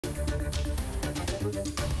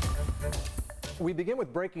We begin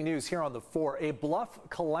with breaking news here on the 4. A bluff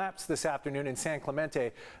collapsed this afternoon in San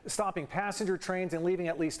Clemente, stopping passenger trains and leaving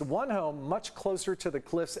at least one home much closer to the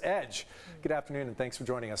cliff's edge. Good afternoon and thanks for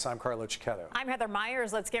joining us. I'm Carlo Cicchetto. I'm Heather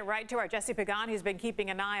Myers. Let's get right to our Jesse Pagan, who's been keeping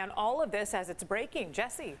an eye on all of this as it's breaking.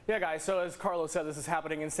 Jesse. Yeah, guys, so as Carlo said, this is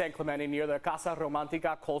happening in San Clemente near the Casa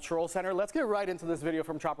Romantica Cultural Center. Let's get right into this video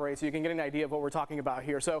from Chopper 8 so you can get an idea of what we're talking about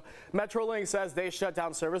here. So Metrolink says they shut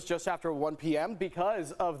down service just after 1 p.m.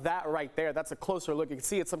 because of that right there. That's a closer look. You can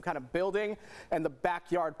see it's some kind of building and the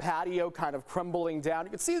backyard patio kind of crumbling down.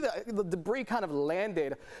 You can see the debris kind of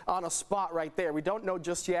landed on a spot right there. We don't know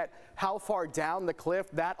just yet how far down the cliff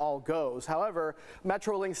that all goes. However,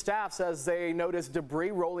 Metrolink staff says they noticed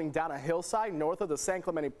debris rolling down a hillside north of the San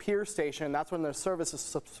Clemente Pier station. That's when their service is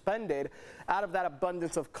suspended out of that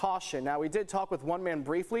abundance of caution. Now, we did talk with one man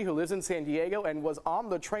briefly who lives in San Diego and was on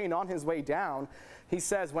the train on his way down. He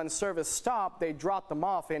says when service stopped, they dropped them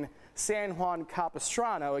off in San Juan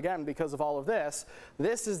Capistrano. Again, because of all of this,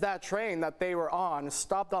 this is that train that they were on,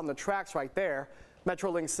 stopped on the tracks right there.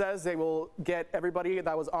 Metrolink says they will get everybody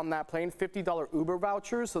that was on that plane $50 Uber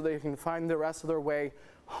vouchers so they can find the rest of their way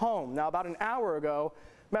home. Now, about an hour ago,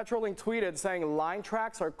 Metrolink tweeted saying line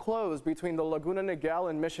tracks are closed between the Laguna Niguel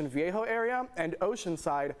and Mission Viejo area and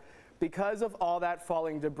Oceanside because of all that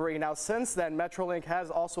falling debris. Now, since then, Metrolink has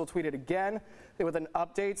also tweeted again with an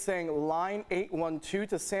update saying line 812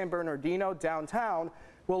 to San Bernardino downtown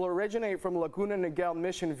will originate from Laguna Niguel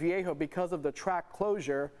Mission Viejo because of the track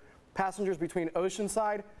closure. Passengers between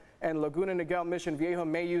Oceanside and Laguna Niguel Mission Viejo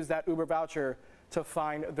may use that Uber voucher to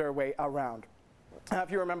find their way around. Now, if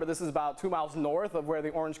you remember, this is about 2 miles north of where the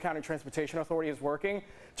Orange County Transportation Authority is working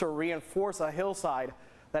to reinforce a hillside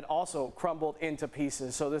that also crumbled into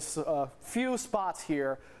pieces. So there's a few spots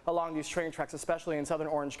here along these train tracks, especially in southern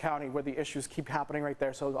Orange County, where the issues keep happening right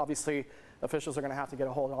there. So obviously officials are going to have to get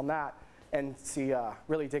a hold on that and see,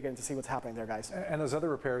 really dig in to see what's happening there, guys. And those other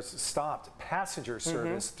repairs stopped passenger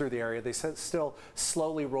service through the area. They said still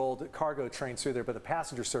slowly rolled cargo trains through there, but the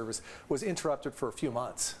passenger service was interrupted for a few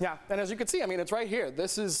months. Yeah, and as you can see, I mean, it's right here.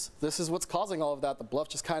 This is what's causing all of that. The bluff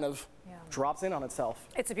just kind of drops in on itself.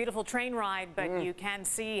 It's a beautiful train ride, but you can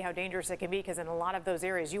see how dangerous it can be because in a lot of those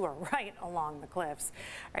areas you are right along the cliffs.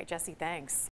 All right, Jesse, thanks.